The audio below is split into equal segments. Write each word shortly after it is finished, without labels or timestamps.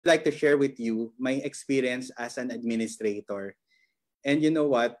like to share with you my experience as an administrator. And you know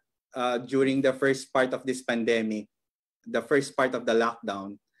what? During the first part of this pandemic, the first part of the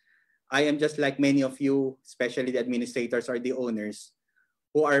lockdown, I am just like many of you, especially the administrators or the owners,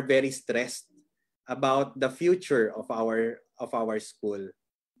 who are very stressed about the future of our school.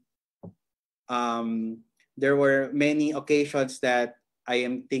 There were many occasions that I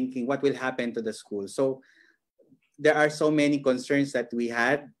am thinking what will happen to the school. So there are so many concerns that we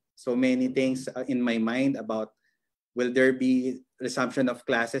had, so many things in my mind about will there be resumption of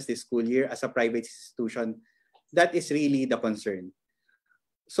classes this school year as a private institution. That is really the concern.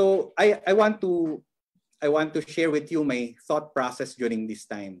 So I want to share with you my thought process during this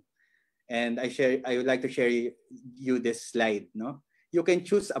time. And I would like to share you this slide. No, you can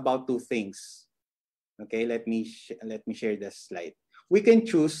choose about two things. Okay, let me share this slide. We can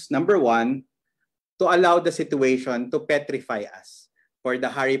choose number one, to allow the situation to petrify us. For the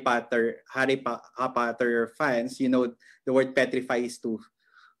Harry Potter fans, you know the word petrify is to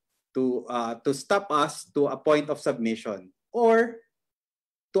stop us to a point of submission, or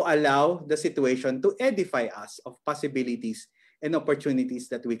to allow the situation to edify us of possibilities and opportunities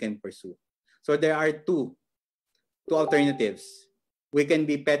that we can pursue. So there are two alternatives. We can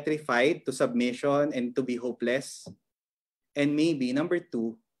be petrified to submission and to be hopeless. And maybe number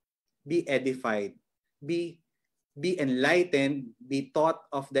two, be edified, be enlightened, be taught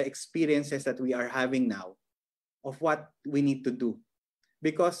of the experiences that we are having now, of what we need to do.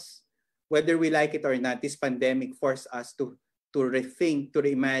 Because whether we like it or not, this pandemic forced us to rethink, to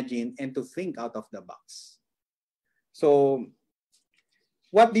reimagine, and to think out of the box. So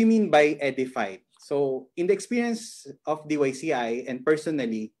what do you mean by edified? So in the experience of DYCI and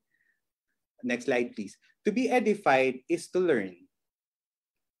personally, next slide please, to be edified is to learn.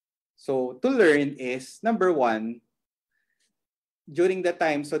 So to learn is number one, during the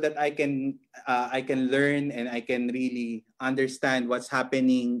time so that I can learn and I can really understand what's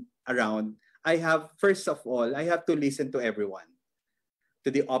happening around. I have, first of all, I have to listen to everyone. To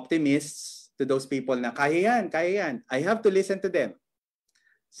the optimists, to those people na kaya yan. I have to listen to them.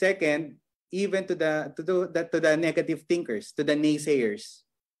 Second, even to the negative thinkers, to the naysayers,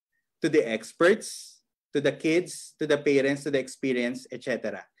 to the experts, to the kids, to the parents, to the experience,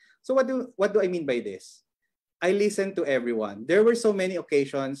 etc. So what do I mean by this? I listen to everyone. There were so many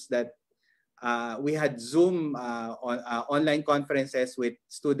occasions that we had Zoom online conferences with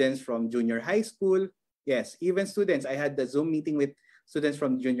students from junior high school. Yes, even students. I had the Zoom meeting with students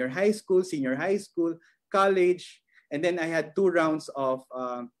from junior high school, senior high school, college. And then I had 2 rounds of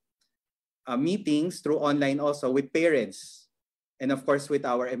meetings through online also with parents. And of course, with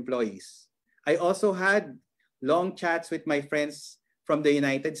our employees. I also had long chats with my friends from the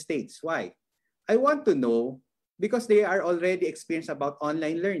United States. Why? I want to know because they are already experienced about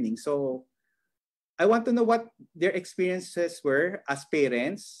online learning. So I want to know what their experiences were as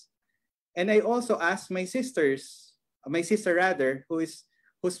parents. And I also asked my sister rather, whose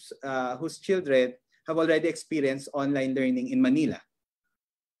children have already experienced online learning in Manila.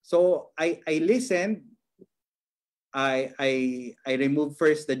 So I listened. I removed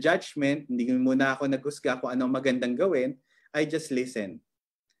first the judgment. Hindi muna ako naghusga kung anong magandang gawin. I just listen.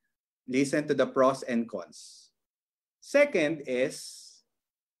 Listen to the pros and cons. Second is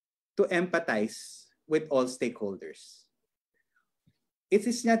to empathize with all stakeholders. It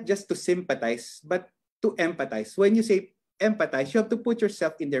is not just to sympathize, but to empathize. When you say empathize, you have to put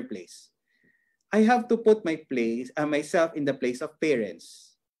yourself in their place. I have to put myself in the place of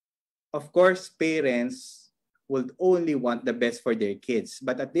parents. Of course, parents would only want the best for their kids.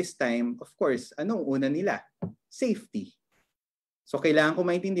 But at this time, of course, anong una nila? Safety. So kailangan ko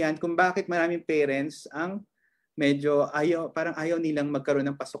maintindihan kung bakit maraming parents ang medyo parang ayaw nilang magkaroon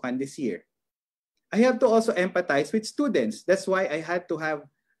ng pasukan this year. I have to also empathize with students. That's why I had to have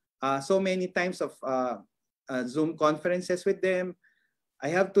so many times of Zoom conferences with them. I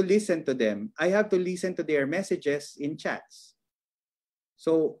have to listen to them. I have to listen to their messages in chats.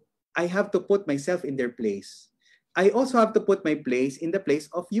 So I have to put myself in their place. I also have to put my place in the place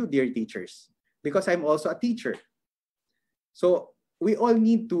of you, dear teachers, because I'm also a teacher. So we all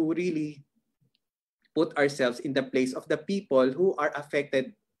need to really put ourselves in the place of the people who are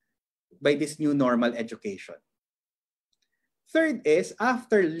affected by this new normal education. Third is,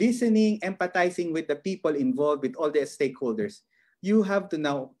 after listening, empathizing with the people involved, with all the stakeholders, you have to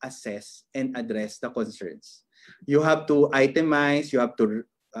now assess and address the concerns. You have to itemize, you have to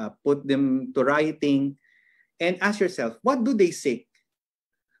put them to writing, and ask yourself, what do they seek?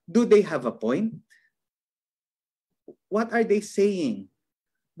 Do they have a point? What are they saying?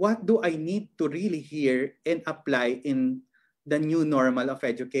 What do I need to really hear and apply in the new normal of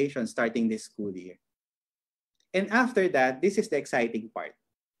education starting this school year. And after that, this is the exciting part.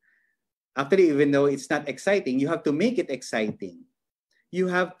 Actually, even though it's not exciting, you have to make it exciting. You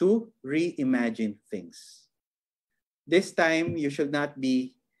have to reimagine things. This time, you should not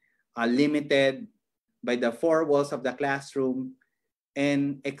be limited by the four walls of the classroom,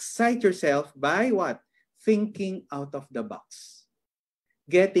 and excite yourself by what? Thinking out of the box.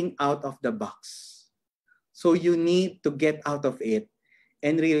 Getting out of the box. So you need to get out of it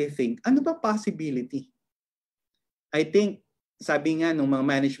and really think, ano ba possibility? I think, sabi nga ng mga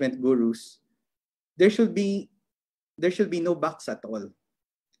management gurus, there should be no box at all.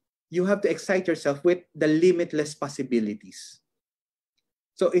 You have to excite yourself with the limitless possibilities.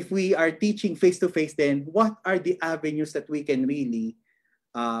 So if we are teaching face-to-face, then what are the avenues that we can really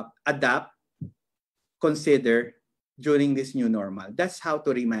adapt, consider during this new normal? That's how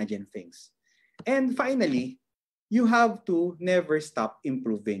to reimagine things. And finally, you have to never stop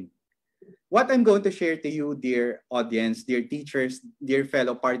improving. What I'm going to share to you, dear audience, dear teachers, dear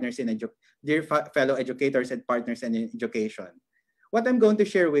fellow partners in fellow educators and partners in education, what I'm going to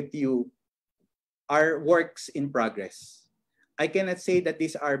share with you are works in progress. I cannot say that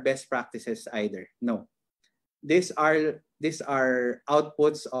these are best practices either. No, these are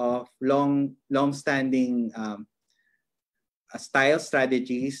outputs of long-standing style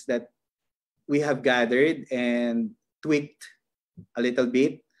strategies that we have gathered and tweaked a little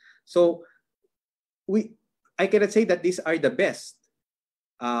bit. So I cannot say that these are the best.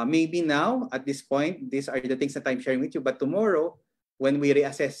 Maybe now at this point, these are the things that I'm sharing with you. But tomorrow, when we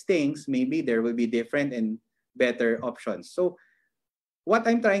reassess things, maybe there will be different and better options. So what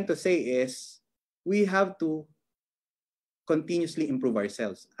I'm trying to say is we have to continuously improve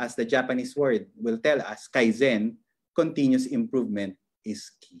ourselves. As the Japanese word will tell us, kaizen, continuous improvement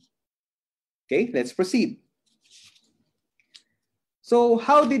is key. Okay, let's proceed. So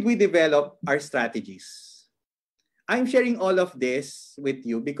how did we develop our strategies? I'm sharing all of this with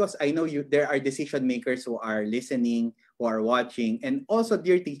you because I know there are decision makers who are listening, who are watching, and also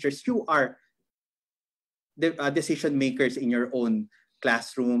dear teachers, you are the decision makers in your own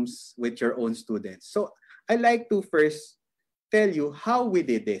classrooms with your own students. So I'd like to first tell you how we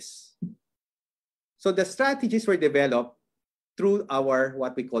did this. So the strategies were developed through our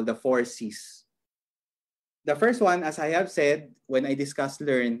what we call the 4 C's. The first one, as I have said, when I discuss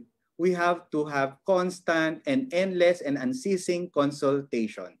learn, we have to have constant and endless and unceasing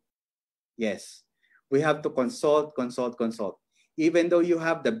consultation. Yes, we have to consult. Even though you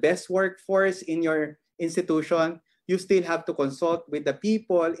have the best workforce in your institution, you still have to consult with the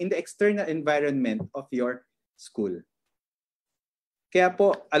people in the external environment of your school. Kaya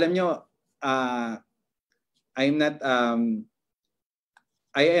po, alam nyo, I'm not,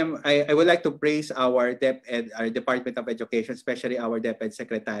 I would like to praise our DepEd, our Department of Education, especially our DepEd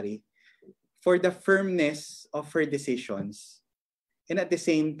Secretary, for the firmness of her decisions. And at the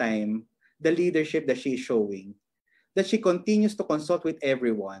same time, the leadership that she is showing, that she continues to consult with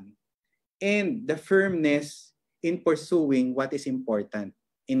everyone, and the firmness in pursuing what is important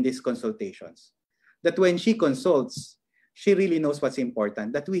in these consultations. That when she consults, she really knows what's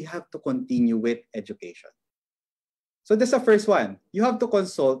important, that we have to continue with education. So that's the first one. You have to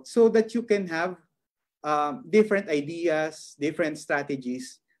consult so that you can have different ideas, different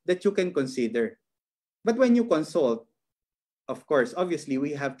strategies that you can consider. But when you consult, of course, obviously,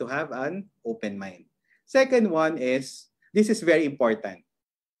 we have to have an open mind. Second one is, this is very important,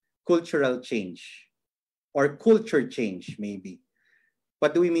 cultural change or culture change maybe.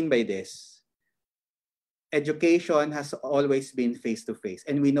 What do we mean by this? Education has always been face-to-face,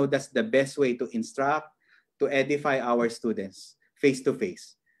 and we know that's the best way to instruct, to edify our students,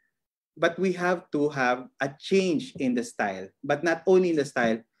 face-to-face. But we have to have a change in the style, but not only in the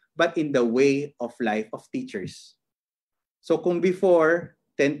style, but in the way of life of teachers. So kung before,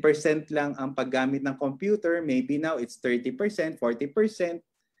 10% lang ang paggamit ng computer, maybe now it's 30%, 40%.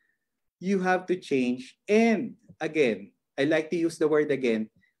 You have to change. And again, I like to use the word again,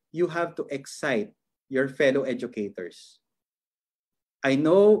 you have to excite your fellow educators. I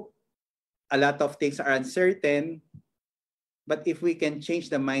know a lot of things are uncertain, but if we can change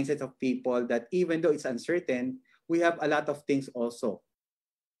the mindset of people that even though it's uncertain, we have a lot of things also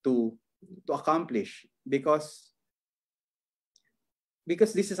to accomplish because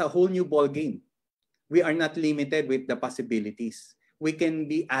this is a whole new ball game. We are not limited with the possibilities. We can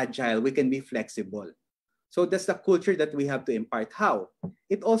be agile, we can be flexible. So that's the culture that we have to impart. How?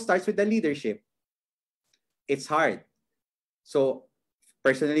 It all starts with the leadership. It's hard. So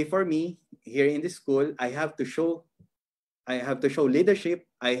personally for me, here in the school, I have to show leadership,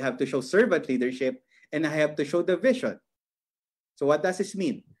 I have to show servant leadership, and I have to show the vision. So what does this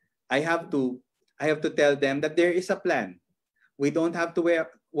mean? I have to tell them that there is a plan. We don't have to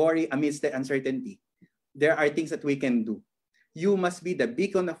worry amidst the uncertainty. There are things that we can do. You must be the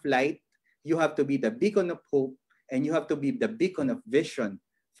beacon of light. You have to be the beacon of hope, and you have to be the beacon of vision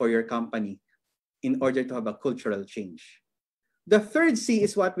for your company in order to have a cultural change. The third C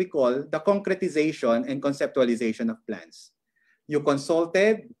is what we call the concretization and conceptualization of plans. You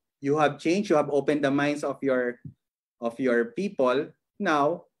consulted, you have changed, you have opened the minds of your people.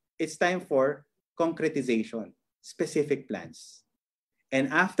 Now, it's time for concretization, specific plans.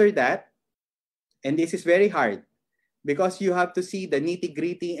 And after that, and this is very hard because you have to see the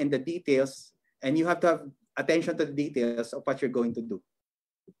nitty-gritty and the details, and you have to have attention to the details of what you're going to do.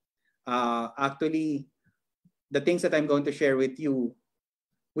 Actually, the things that I'm going to share with you,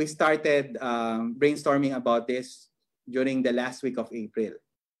 we started brainstorming about this during the last week of April.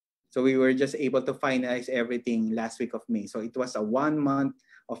 So we were just able to finalize everything last week of May. So it was a 1 month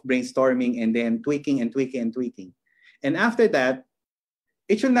of brainstorming and then tweaking and tweaking and tweaking. And after that,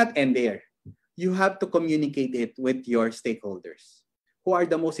 it should not end there. You have to communicate it with your stakeholders. Who are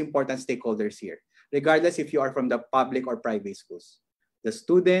the most important stakeholders here? Regardless if you are from the public or private schools. The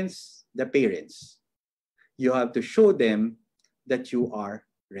students, the parents. You have to show them that you are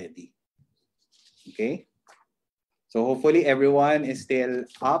ready. Okay? So hopefully everyone is still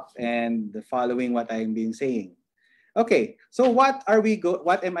up and following what I'm been saying. Okay, so what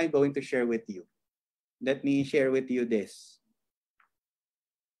am I going to share with you? Let me share with you this.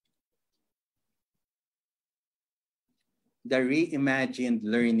 The Reimagined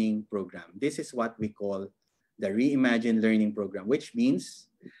Learning Program. This is what we call the Reimagined Learning Program, which means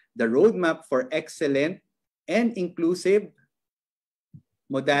the roadmap for excellent and inclusive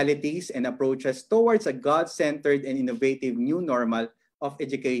modalities and approaches towards a God-centered and innovative new normal of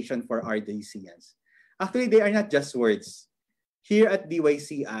education for our DYCians. Actually, they are not just words. Here at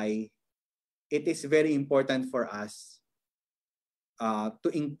DYCI, it is very important for us to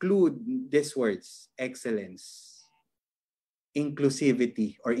include these words: excellence,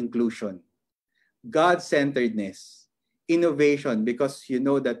 inclusivity or inclusion, God-centeredness, innovation, because you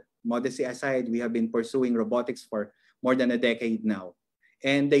know that, modesty aside, we have been pursuing robotics for more than a decade now.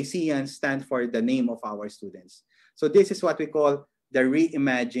 And DYCians stand for the name of our students. So this is what we call the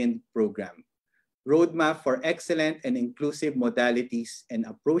Reimagined Program. Roadmap for excellent and inclusive modalities and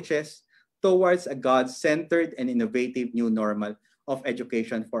approaches towards a God-centered and innovative new normal of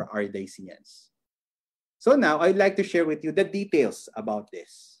education for our DYCians. So now I'd like to share with you the details about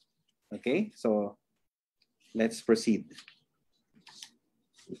this. Okay, so let's proceed.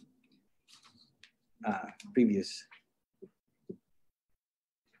 Previous.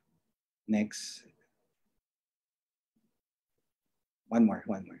 Next. One more.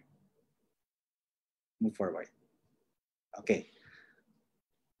 Move forward. Okay.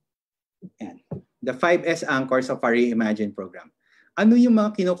 And the 5S anchors of our Reimagine program. Ano yung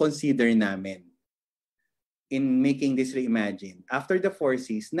mga kino-consider namin in making this Reimagine? After the 4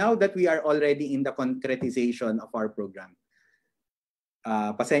 Cs, now that we are already in the concretization of our program,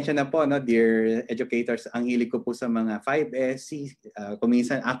 pasensya na po, no, dear educators, ang hilig ko po sa mga 5S,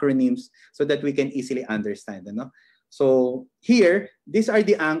 kuminsan acronyms, so that we can easily understand. No? So here, these are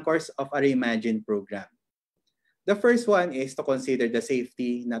the anchors of our Reimagine program. The first one is to consider the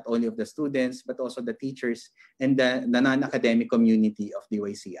safety not only of the students, but also the teachers and the non-academic community of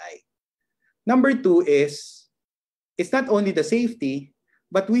DYCI. Number 2 is, it's not only the safety,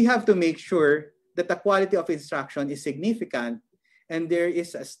 but we have to make sure that the quality of instruction is significant and there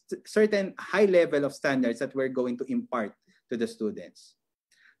is a certain high level of standards that we're going to impart to the students.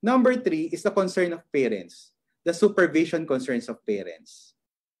 Number 3 is the concern of parents, the supervision concerns of parents.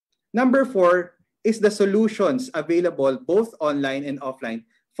 Number 4 is the solutions available both online and offline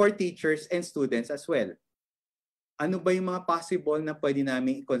for teachers and students as well. Ano ba yung mga possible na pwede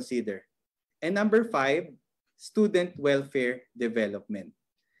namin i-consider? And number 5, student welfare development.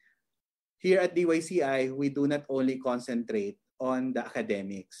 Here at DYCI, we do not only concentrate on the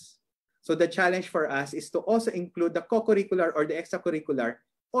academics. So the challenge for us is to also include the co-curricular or the extracurricular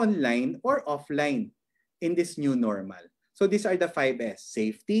online or offline in this new normal. So these are the 5S: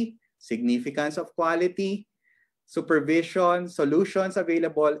 safety, significance of quality, supervision, solutions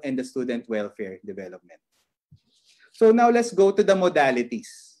available, and the student welfare development. So now let's go to the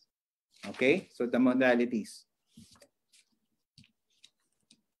modalities. Okay, so the modalities.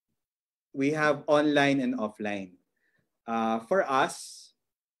 We have online and offline. For us,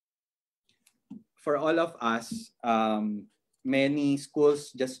 for all of us, many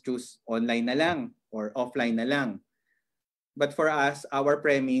schools just choose online na lang or offline na lang. But for us, our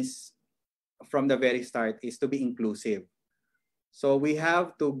premise from the very start is to be inclusive. So we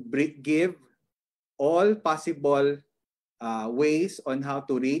have to give all possible ways on how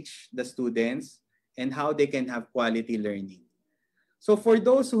to reach the students and how they can have quality learning. So for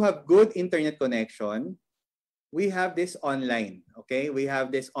those who have good internet connection, we have this online, okay? We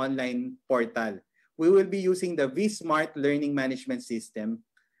have this online portal. We will be using the vSmart Learning Management System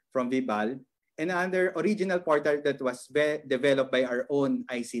from Vibal and another original portal that was developed by our own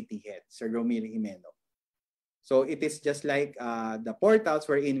ICT head, Sir Romil Jimeno. So it is just like the portals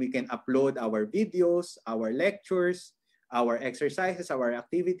wherein we can upload our videos, our lectures, our exercises, our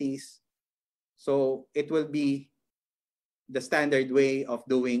activities. So it will be the standard way of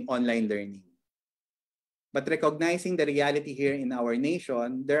doing online learning. But recognizing the reality here in our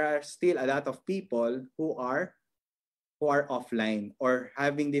nation, there are still a lot of people who are offline or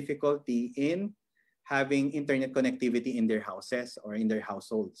having difficulty in having internet connectivity in their houses or in their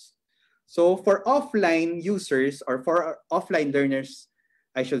households. So for offline users or for offline learners,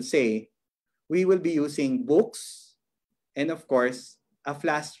 I should say, we will be using books and of course, a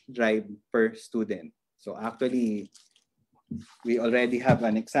flash drive per student. So actually, we already have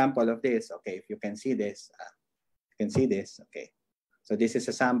an example of this. Okay, if you can see this, Okay, so this is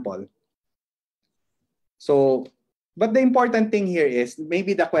a sample. So, but the important thing here is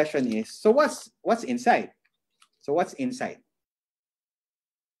maybe the question is, so what's inside? So what's inside?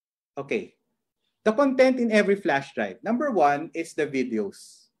 Okay, the content in every flash drive. Number one is the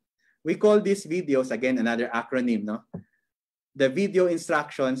videos. We call these videos, again, another acronym, no? The video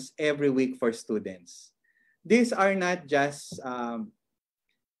instructions every week for students. These are not just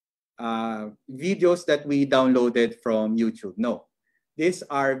videos that we downloaded from YouTube. No, these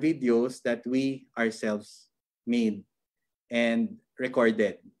are videos that we ourselves made and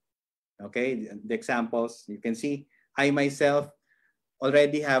recorded. Okay, the examples you can see, I myself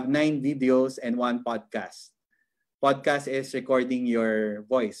already have 9 videos and 1 podcast. Podcast is recording your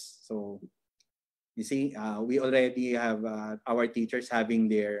voice. So you see, we already have our teachers having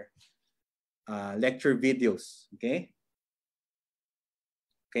their lecture videos. Okay.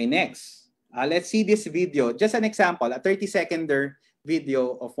 Okay, next. Let's see this video. Just an example, a 30-second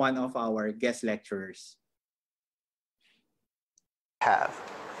video of one of our guest lecturers.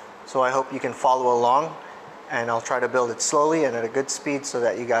 So I hope you can follow along, and I'll try to build it slowly and at a good speed so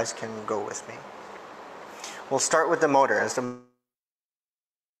that you guys can go with me. We'll start with the motor. As the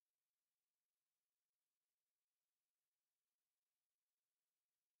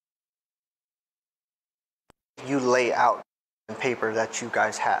you lay out the paper that you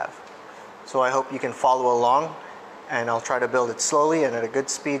guys have. So I hope you can follow along, and I'll try to build it slowly and at a good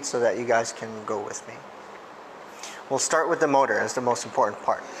speed so that you guys can go with me. We'll start with the motor as the most important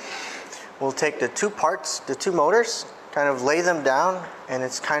part. We'll take the 2 parts, the 2 motors, kind of lay them down, and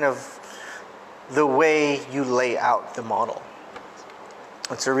it's kind of the way you lay out the model.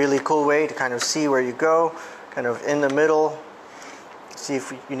 It's a really cool way to kind of see where you go, kind of in the middle, see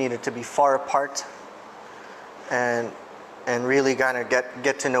if you need it to be far apart, and really kind of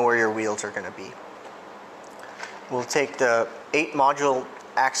get to know where your wheels are going to be. We'll take the 8 module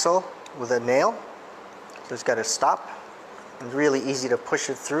axle with a nail. So it's got to stop. It's really easy to push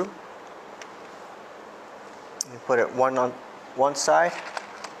it through. You put it one on one side.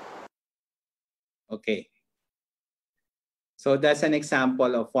 Okay. So that's an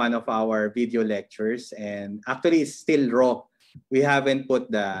example of one of our video lectures, and actually it's still raw. We haven't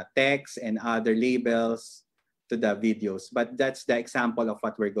put the text and other labels to the videos, but that's the example of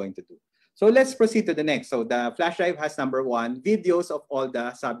what we're going to do. So let's proceed to the next. So the flash drive has number 1, videos of all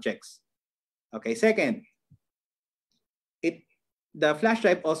the subjects. Okay, second, the flash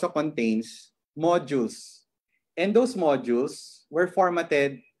drive also contains modules, and those modules were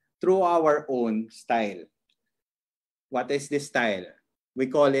formatted through our own style. What is this style? We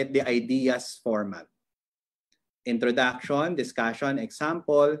call it the ideas format. Introduction, discussion,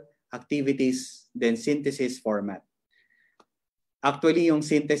 example, activities, then synthesis format. Actually, yung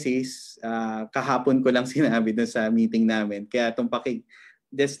synthesis, kahapon ko lang sinabi dun sa meeting namin. Kaya itong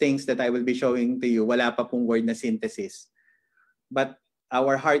these things that I will be showing to you, wala pa pong word na synthesis. But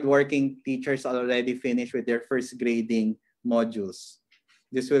our hardworking teachers already finished with their first grading modules.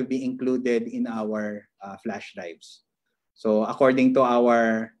 This will be included in our flash drives. So according to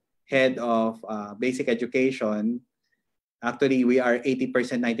our head of basic education, actually we are 80%,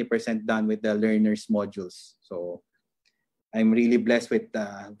 90% done with the learners modules. So I'm really blessed with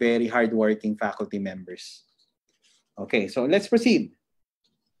very hardworking faculty members. Okay, so let's proceed.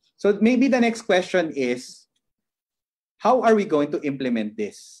 So maybe the next question is, how are we going to implement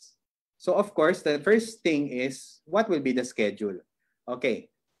this? So of course, the first thing is, what will be the schedule? Okay.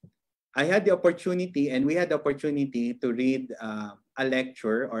 I had the opportunity, and we had the opportunity to read a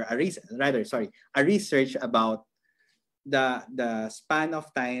lecture or a research about the span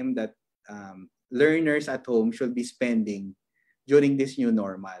of time that learners at home should be spending during this new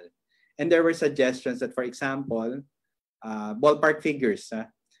normal. And there were suggestions that, for example, ballpark figures.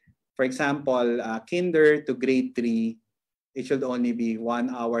 For example, kinder to grade 3, it should only be 1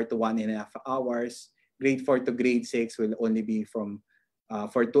 hour to 1.5 hours. Grade 4 to grade 6 will only be for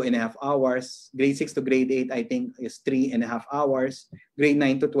 2.5 hours. Grade 6 to grade 8, I think, is 3.5 hours. Grade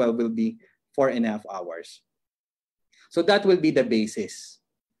 9 to 12 will be 4.5 hours. So that will be the basis.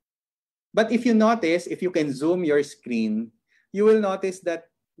 But if you notice, if you can zoom your screen, you will notice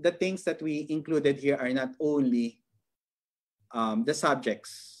that the things that we included here are not only the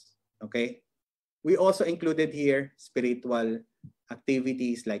subjects, okay? We also included here spiritual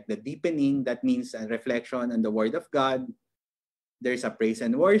activities like the deepening, that means a reflection on the Word of God. There's a praise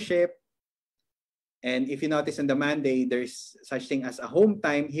and worship. And if you notice on the Monday, there's such thing as a home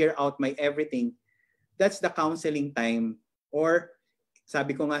time, hear out my everything. That's the counseling time. Or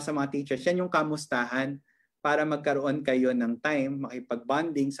sabi ko nga sa mga teachers, yan yung kamustahan para magkaroon kayo ng time,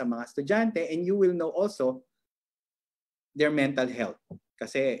 makipag-bonding sa mga estudyante, and you will know also their mental health.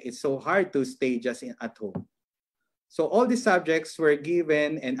 Kasi it's so hard to stay just at home. So all these subjects were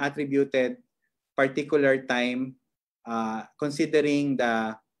given and attributed particular time considering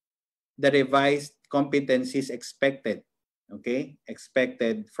the revised competencies expected, okay?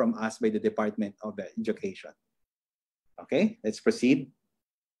 Expected from us by the Department of Education. Okay, let's proceed.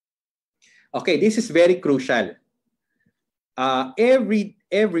 Okay, this is very crucial. Every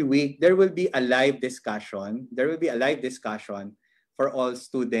week, there will be a live discussion. There will be a live discussion for all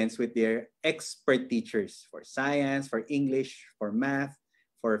students with their expert teachers for science, for English, for math,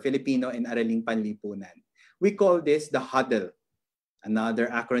 for Filipino, and Araling Panlipunan. We call this the HUDDLE, another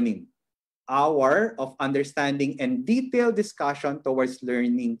acronym. Hour of Understanding and Detailed Discussion Towards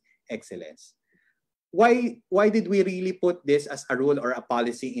Learning Excellence. Why did we really put this as a rule or a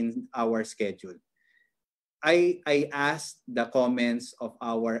policy in our schedule? I asked the comments of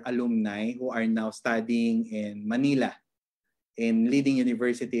our alumni who are now studying in Manila, in leading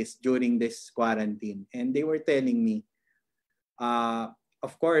universities during this quarantine. And they were telling me,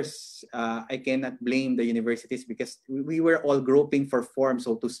 of course, I cannot blame the universities because we were all groping for form,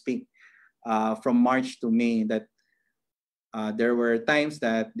 so to speak, from March to May, that there were times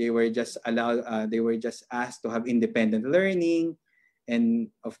that they were just asked to have independent learning. And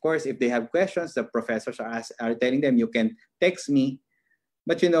of course, if they have questions, the professors are telling them, you can text me.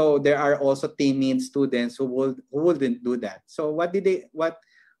 But you know, there are also timid students who wouldn't do that. So what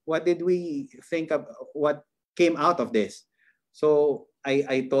did we think of? What came out of this? So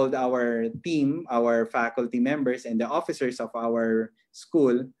I told our team, our faculty members, and the officers of our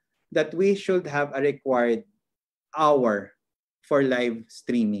school that we should have a required hour for live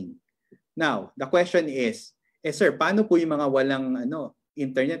streaming. Now, the question is, sir, paano po yung mga walang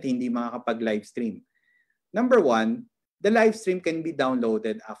internet, hindi makakapag-live stream? Number one, the live stream can be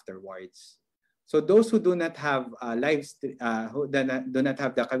downloaded afterwards. So those who do not have who do not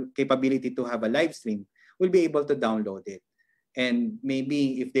have the capability to have a live stream will be able to download it. And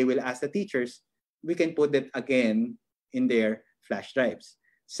maybe if they will ask the teachers, we can put it again in their flash drives.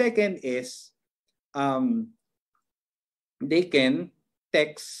 Second is, they can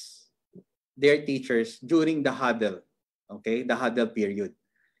text their teachers during the huddle, okay? The huddle period.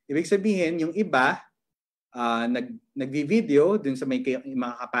 Ibig sabihin, yung iba, nag-video dun sa may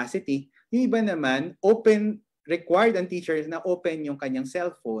mga capacity, yung iba naman, required ang teachers na open yung kanyang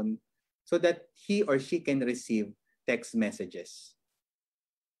cellphone so that he or she can receive text messages.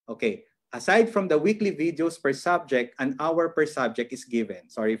 Okay. Aside from the weekly videos per subject, an hour per subject is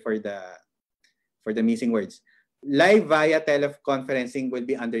given. Sorry for the missing words. Live via teleconferencing will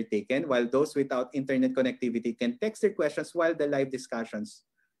be undertaken, while those without internet connectivity can text their questions while the live discussion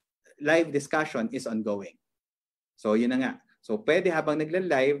is ongoing. So yun na nga. So pwede habang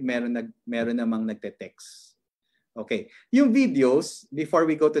nagla-live, meron namang nagte-text. Okay. Yung videos, before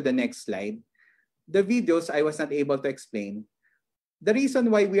we go to the next slide, the videos I was not able to explain. The reason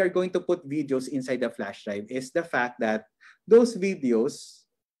why we are going to put videos inside the flash drive is the fact that those videos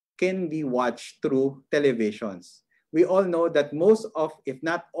can be watched through televisions. We all know that most of, if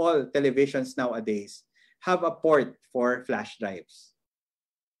not all, televisions nowadays have a port for flash drives.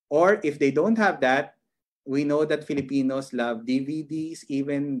 Or if they don't have that, we know that Filipinos love DVDs,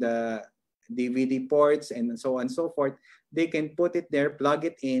 even the DVD ports and so on and so forth. They can put it there, plug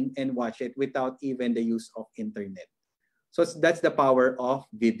it in, and watch it without even the use of internet. So that's the power of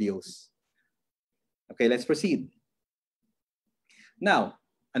videos. Okay, let's proceed. Now,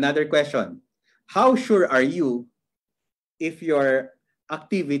 Another question. How sure are you if your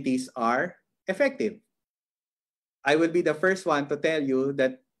activities are effective? I will be the first one to tell you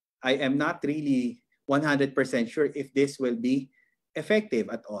that I am not really 100% sure if this will be effective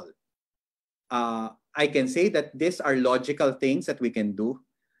at all. I can say that these are logical things that we can do,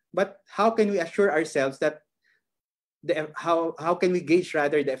 but how can we assure ourselves that how can we gauge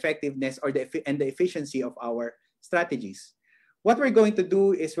rather the effectiveness or the efficiency of our strategies? What we're going to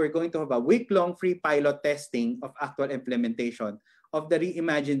do is we're going to have a week-long free pilot testing of actual implementation of the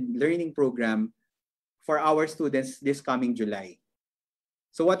Reimagined Learning Program for our students this coming July.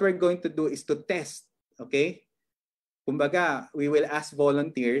 So what we're going to do is to test, okay? Kumbaga, we will ask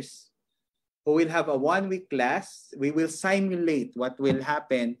volunteers who will have a one-week class. We will simulate what will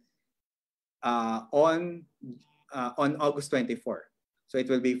happen on August 24. So it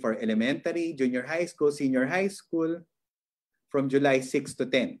will be for elementary, junior high school, senior high school, from July 6 to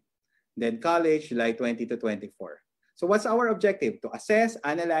 10. Then college, July 20 to 24. So what's our objective? To assess,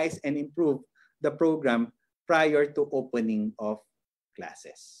 analyze, and improve the program prior to opening of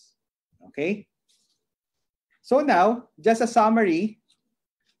classes. Okay? So now, just a summary,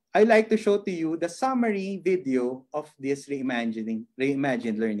 I'd like to show to you the summary video of this Reimagined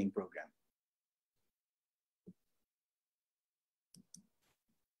Learning Program.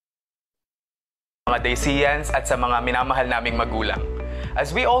 Mga Daisians at sa mga minamahal naming magulang.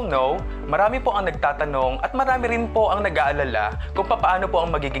 As we all know, marami po ang nagtatanong at marami rin po ang nag-aalala kung paano po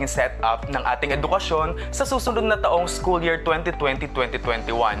ang magiging setup ng ating edukasyon sa susunod na taong school year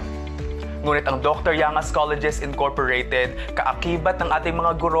 2020-2021. Ngunit ang Dr. Yanga's Colleges Incorporated, kaakibat ng ating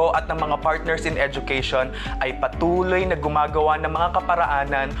mga guro at ng mga partners in education ay patuloy na gumagawa ng mga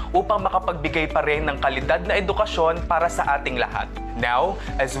kaparaanan upang makapagbigay pa rin ng kalidad na edukasyon para sa ating lahat. Now,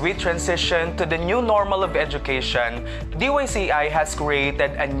 as we transition to the new normal of education, DYCI has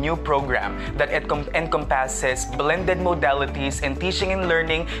created a new program that encompasses blended modalities in teaching and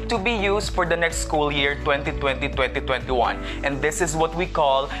learning to be used for the next school year 2020-2021. And this is what we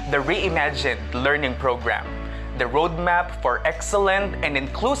call the Reimagined Learning Program, the roadmap for excellent and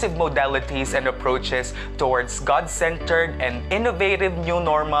inclusive modalities and approaches towards God-centered and innovative new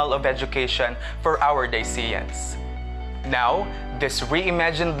normal of education for our Daisians. Now, this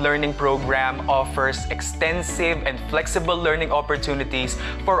Reimagined Learning Program offers extensive and flexible learning opportunities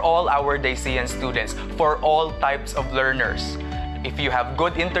for all our Daisian students, for all types of learners. If you have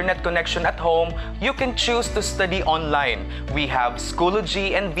good internet connection at home, you can choose to study online. We have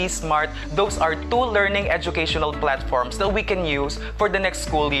Schoology and vSmart. Those are two learning educational platforms that we can use for the next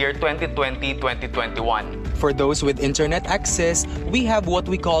school year 2020-2021. For those with internet access, we have what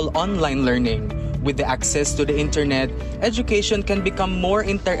we call online learning. With the access to the internet, education can become more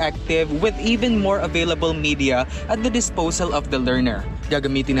interactive with even more available media at the disposal of the learner.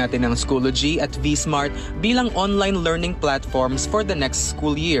 Gagamitin natin ang Schoology at vSmart bilang online learning platforms for the next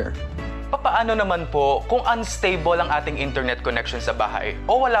school year. Paano naman po kung unstable ang ating internet connection sa bahay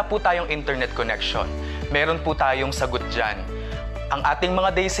o wala po tayong internet connection? Meron po tayong sagot dyan. Ang ating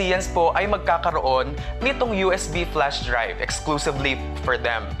mga Daisians po ay magkakaroon nitong USB flash drive exclusively for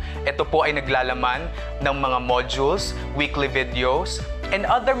them. Ito po ay naglalaman ng mga modules, weekly videos, and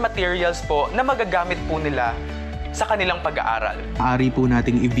other materials po na magagamit po nila sa kanilang pag-aaral. Maaari po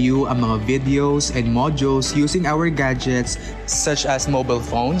nating i-view ang mga videos and modules using our gadgets such as mobile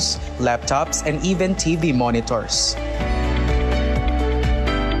phones, laptops, and even TV monitors.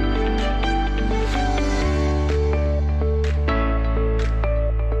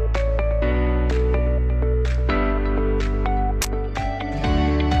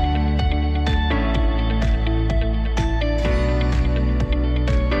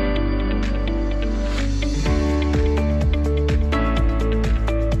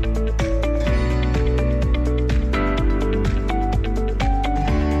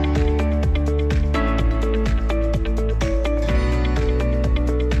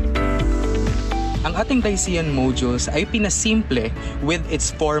 Ating Daisian modules ay pinasimple with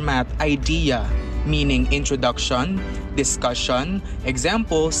its format idea, meaning introduction, discussion,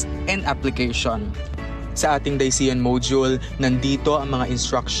 examples, and application. Sa ating Daisian module, nandito ang mga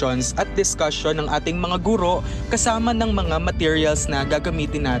instructions at discussion ng ating mga guro kasama ng mga materials na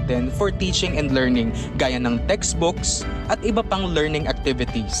gagamitin natin for teaching and learning gaya ng textbooks at iba pang learning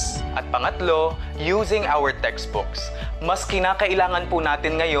activities. At pangatlo, using our textbooks. Mas kinakailangan po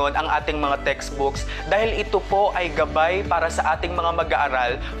natin ngayon ang ating mga textbooks dahil ito po ay gabay para sa ating mga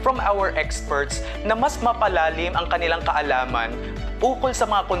mag-aaral from our experts na mas mapalalim ang kanilang kaalaman ukol sa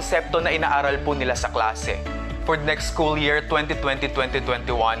mga konsepto na inaaral po nila sa klase. For the next school year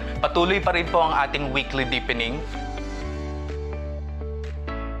 2020-2021, patuloy pa rin po ang ating weekly deepening.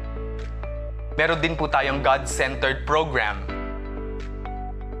 Meron din po tayong God-centered program.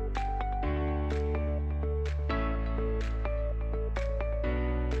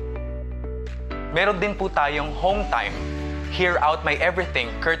 Meron din po tayong home time. Hear out my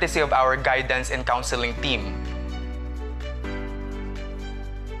everything courtesy of our guidance and counseling team.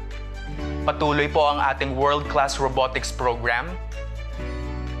 Patuloy po ang ating world-class robotics program.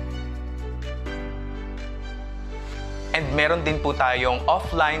 And meron din po tayong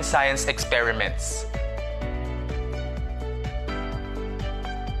offline science experiments.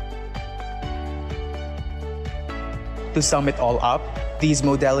 To sum it all up, these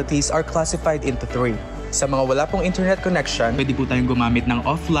modalities are classified into 3. Sa mga wala pong internet connection, pwede po tayong gumamit ng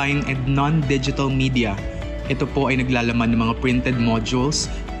offline and non-digital media. Ito po ay naglalaman ng mga printed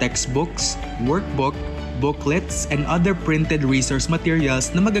modules, textbooks, workbook, booklets, and other printed resource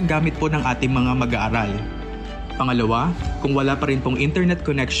materials na magagamit po ng ating mga mag-aaral. Pangalawa, kung wala pa rin pong internet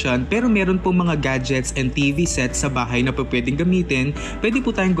connection pero meron pong mga gadgets and TV sets sa bahay na pwedeng gamitin, pwede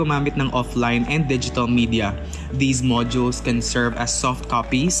po tayong gumamit ng offline and digital media. These modules can serve as soft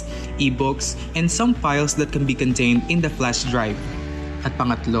copies, ebooks, and some files that can be contained in the flash drive. At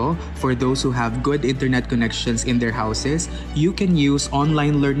pangatlo, for those who have good internet connections in their houses, you can use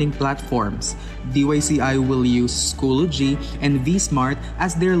online learning platforms. DYCI will use Schoology and vSmart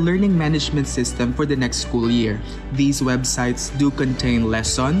as their learning management system for the next school year. These websites do contain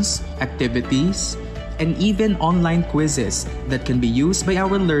lessons, activities, and even online quizzes that can be used by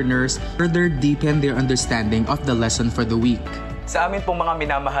our learners to further deepen their understanding of the lesson for the week. Sa amin pong mga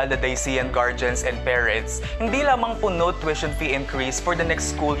minamahal na Daisian guardians and parents, hindi lamang po no tuition fee increase for the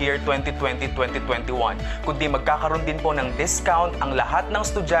next school year 2020-2021, kundi magkakaroon din po ng discount ang lahat ng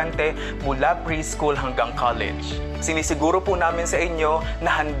estudyante mula preschool hanggang college. Sinisiguro po namin sa inyo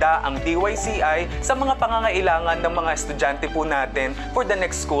na handa ang DYCI sa mga pangangailangan ng mga estudyante po natin for the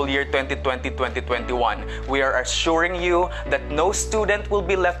next school year 2020-2021. We are assuring you that no student will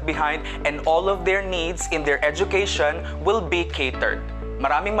be left behind and all of their needs in their education will be catered.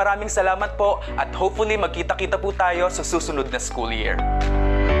 Maraming salamat po at hopefully magkita-kita po tayo sa susunod na school year.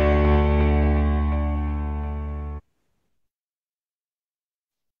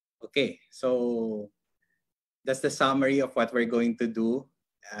 Okay, so that's the summary of what we're going to do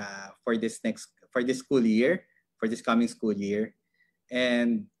for this school year, for this coming school year.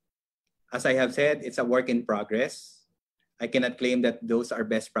 And as I have said, it's a work in progress. I cannot claim that those are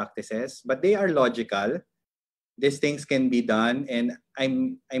best practices, but they are logical. These things can be done, and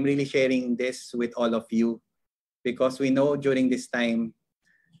I'm really sharing this with all of you because we know during this time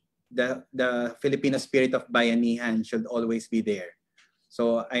the Filipino spirit of bayanihan should always be there.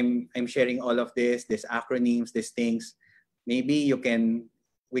 So I'm sharing all of this, these acronyms, these things. Maybe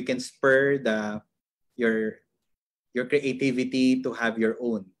we can spur your creativity to have your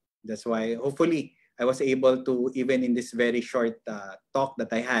own. That's why hopefully I was able to, even in this very short talk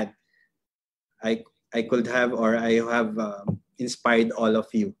that I had, I could have, or I have inspired all of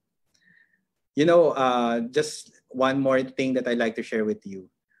you. You know, just one more thing that I'd like to share with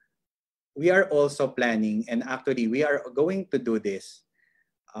you. We are also planning, and actually we are going to do this.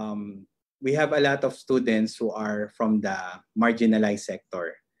 We have a lot of students who are from the marginalized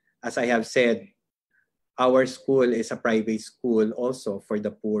sector. As I have said, our school is a private school also for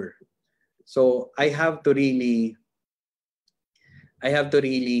the poor. So I have to really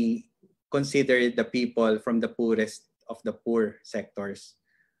consider the people from the poorest of the poor sectors.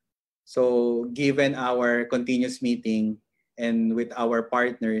 So given our continuous meeting and with our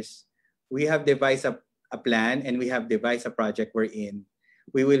partners, we have devised a plan and we have devised a project we're in.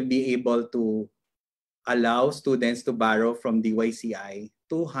 We will be able to allow students to borrow from DYCI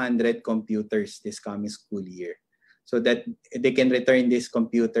 200 computers this coming school year so that they can return these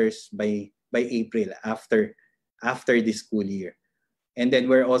computers by April after this school year. And then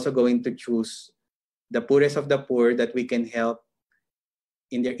we're also going to choose the poorest of the poor that we can help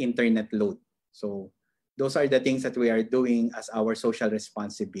in their internet load. So those are the things that we are doing as our social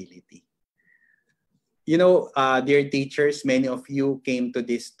responsibility. You know, dear teachers, many of you came to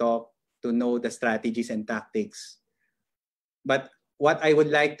this talk to know the strategies and tactics. But what I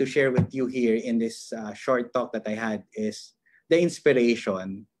would like to share with you here in this short talk that I had is the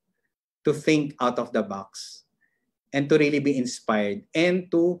inspiration to think out of the box and to really be inspired and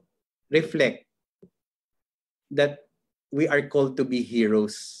to reflect that we are called to be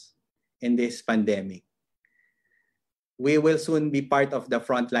heroes in this pandemic. We will soon be part of the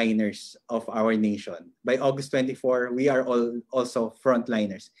frontliners of our nation. By August 24, we are all also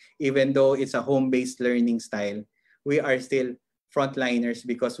frontliners. Even though it's a home-based learning style, we are still frontliners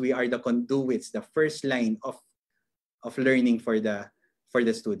because we are the conduits, the first line of learning for the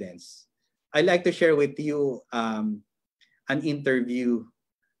students. I'd like to share with you an interview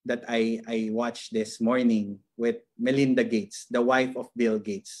that I watched this morning with Melinda Gates, the wife of Bill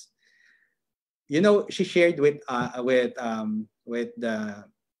Gates. You know, she shared with the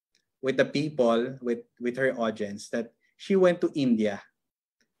people, with her audience, that she went to India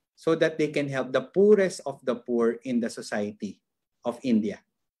so that they can help the poorest of the poor in the society of India.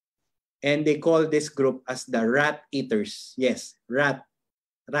 And they call this group as the rat eaters. Yes, rat.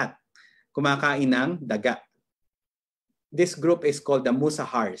 Kumakain ng daga. This group is called the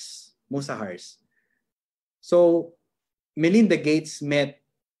Musahars. So Melinda Gates met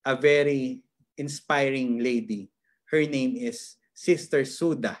a very inspiring lady. Her name is Sister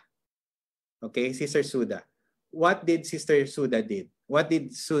Suda. Okay, Sister Suda. What did Sister Suda did? What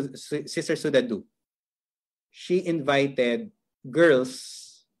did Sister Suda do? She invited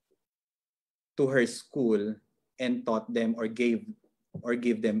girls to her school and taught them or give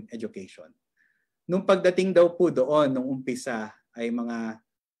them education. Nung pagdating daw po doon, nung umpisa, ay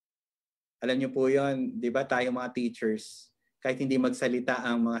alam niyo po yon, di ba, tayo mga teachers, kahit hindi magsalita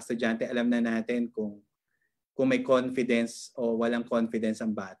ang mga estudyante, alam na natin kung may confidence o walang confidence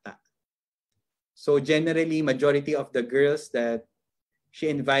ang bata. So generally, majority of the girls that she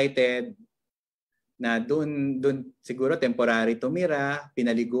invited na doon siguro temporary tumira,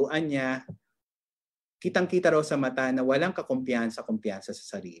 pinaliguan niya, kitang-kita raw sa mata na walang kakumpiyansa sa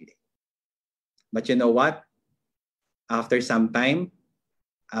sarili. But you know what? After some time,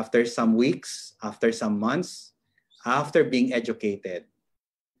 after some weeks, after some months, after being educated,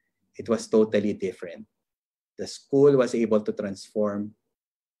 it was totally different. The school was able to transform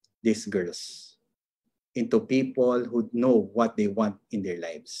these girls into people who know what they want in their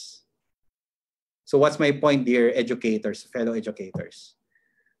lives. So what's my point, dear educators, fellow educators?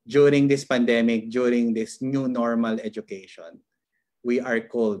 During this pandemic, during this new normal education, we are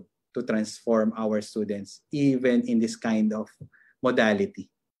called to transform our students even in this kind of modality.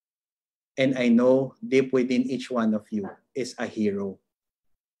 And I know deep within each one of you is a hero.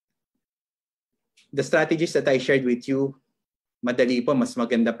 The strategies that I shared with you, madali po, mas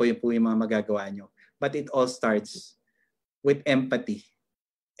maganda po yung mga magagawa nyo. But it all starts with empathy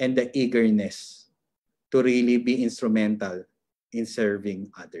and the eagerness to really be instrumental in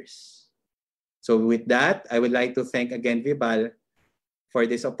serving others. So with that, I would like to thank again Vibal for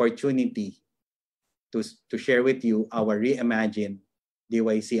this opportunity to share with you our reimagined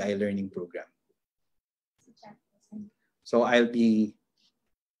DYC iLearning program. So I'll be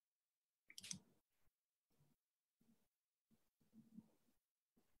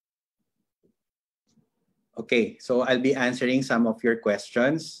answering some of your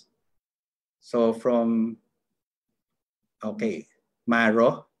questions. So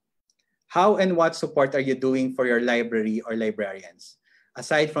Maro, how and what support are you doing for your library or librarians?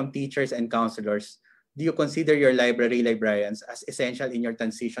 Aside from teachers and counselors, do you consider your librarians as essential in your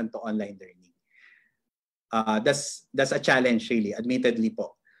transition to online learning? That's a challenge, really, admittedly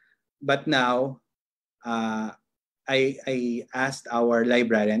po. But now, I asked our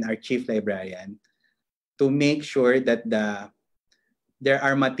librarian, our chief librarian, to make sure that there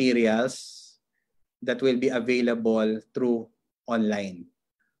are materials that will be available through online.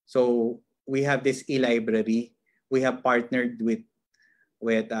 So we have this e-library. We have partnered with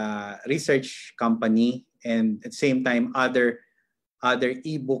a research company and at the same time other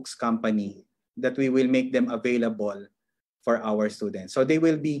e-books company that we will make them available for our students. So they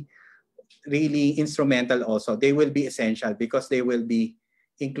will be really instrumental also. They will be essential because they will be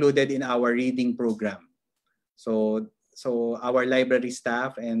included in our reading program. So our library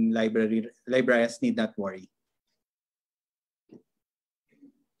staff and librarians need not worry.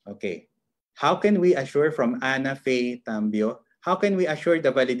 Okay. How can we assure, from Ana Faye Tambio, how can we assure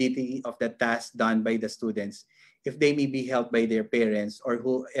the validity of the task done by the students if they may be helped by their parents or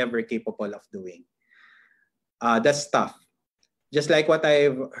whoever capable of doing? That's tough. Just like what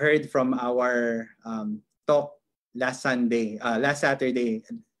I've heard from our talk last Saturday,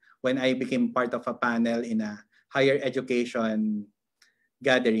 when I became part of a panel in a higher education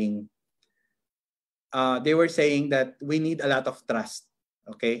gathering, they were saying that we need a lot of trust.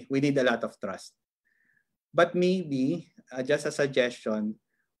 Okay, we need a lot of trust. But maybe, just a suggestion,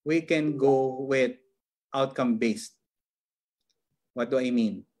 we can go with outcome-based. What do I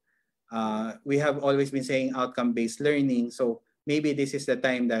mean? We have always been saying outcome-based learning. So maybe this is the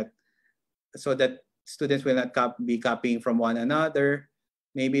time so that students will not be copying from one another.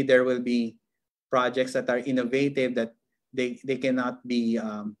 Maybe there will be projects that are innovative that they cannot be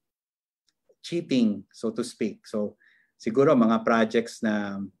cheating, so to speak. So siguro mga projects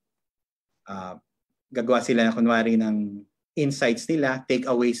na gagawa sila na kunwari ng insights nila,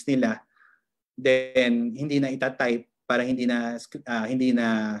 takeaways nila, then hindi na itatype para hindi na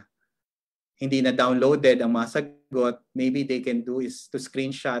downloaded ang mga sagot, maybe they can do is to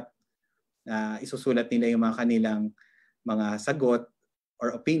screenshot, isusulat nila yung mga kanilang mga sagot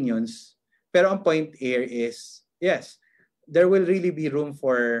or opinions. Pero ang point here is, yes, there will really be room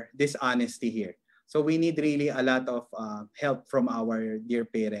for dishonesty here. So we need really a lot of help from our dear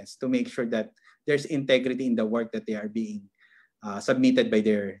parents to make sure that there's integrity in the work that they are being submitted by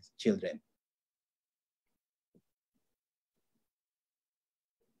their children.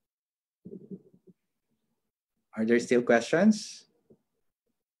 Are there still questions?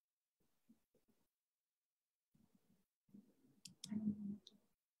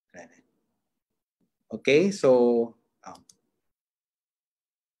 Okay, so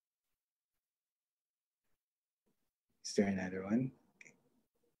is there another one?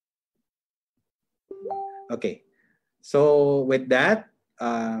 Okay, so with that,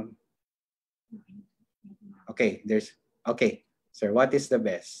 okay, sir, what is the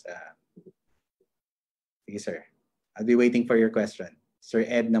best? Okay, sir, I'll be waiting for your question. Sir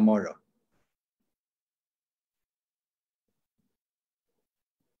Ed Namoro.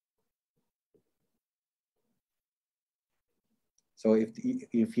 So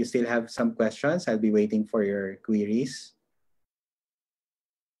if you still have some questions, I'll be waiting for your queries.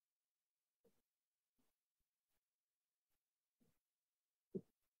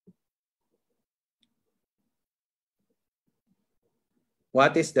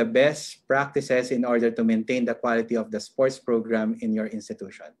 What is the best practices in order to maintain the quality of the sports program in your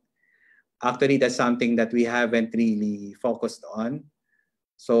institution? Actually, that's something that we haven't really focused on.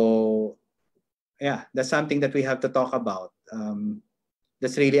 So yeah, that's something that we have to talk about.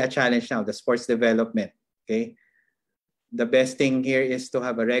 That's really a challenge now, the sports development, okay? The best thing here is to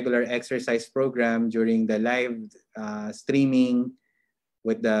have a regular exercise program during the live streaming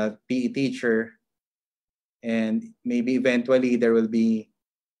with the PE teacher. And maybe eventually there will be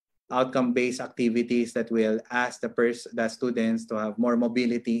outcome-based activities that will ask the students to have more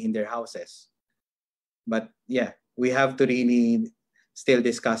mobility in their houses. But yeah, we have to really still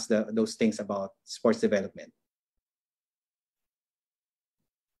discuss those things about sports development.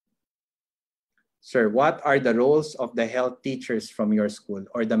 Sir, what are the roles of the health teachers from your school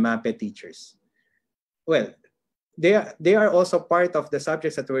or the MAPE teachers? Well, they are also part of the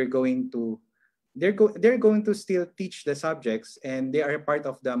subjects that we're going to. They're going to still teach the subjects, and they are part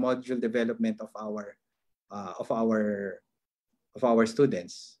of the module development of our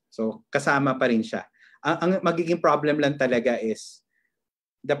students. So kasama pa rin siya. Ang magiging problem lang talaga is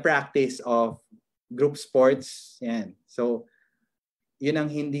the practice of group sports. Yan. So yun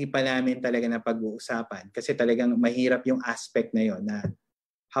ang hindi pa namin talaga na pag-uusapan kasi talagang mahirap yung aspect na yun na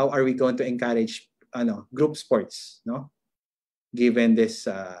how are we going to encourage group sports, no? Given this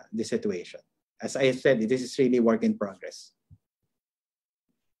situation. As I said, this is really work in progress.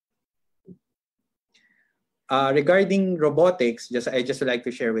 Regarding robotics, I just would like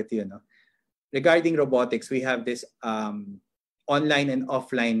to share with you, regarding robotics, we have this online and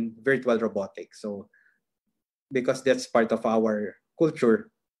offline virtual robotics. So because that's part of our culture,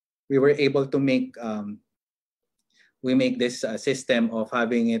 we were able to make this system of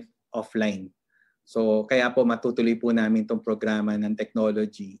having it offline. So kaya po matutuloy po namin itong programa ng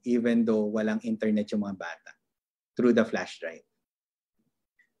technology even though walang internet yung mga bata through the flash drive.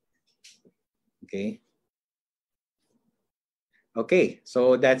 Okay. Okay,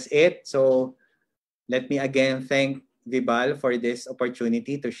 so that's it. So let me again thank Vibal for this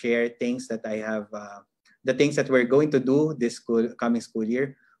opportunity to share things that I have, the things that we're going to do this coming school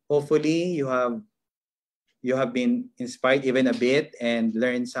year. Hopefully you have been inspired even a bit and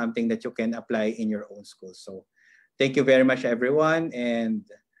learned something that you can apply in your own school. So thank you very much, everyone, and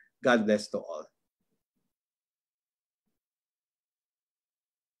God bless to all.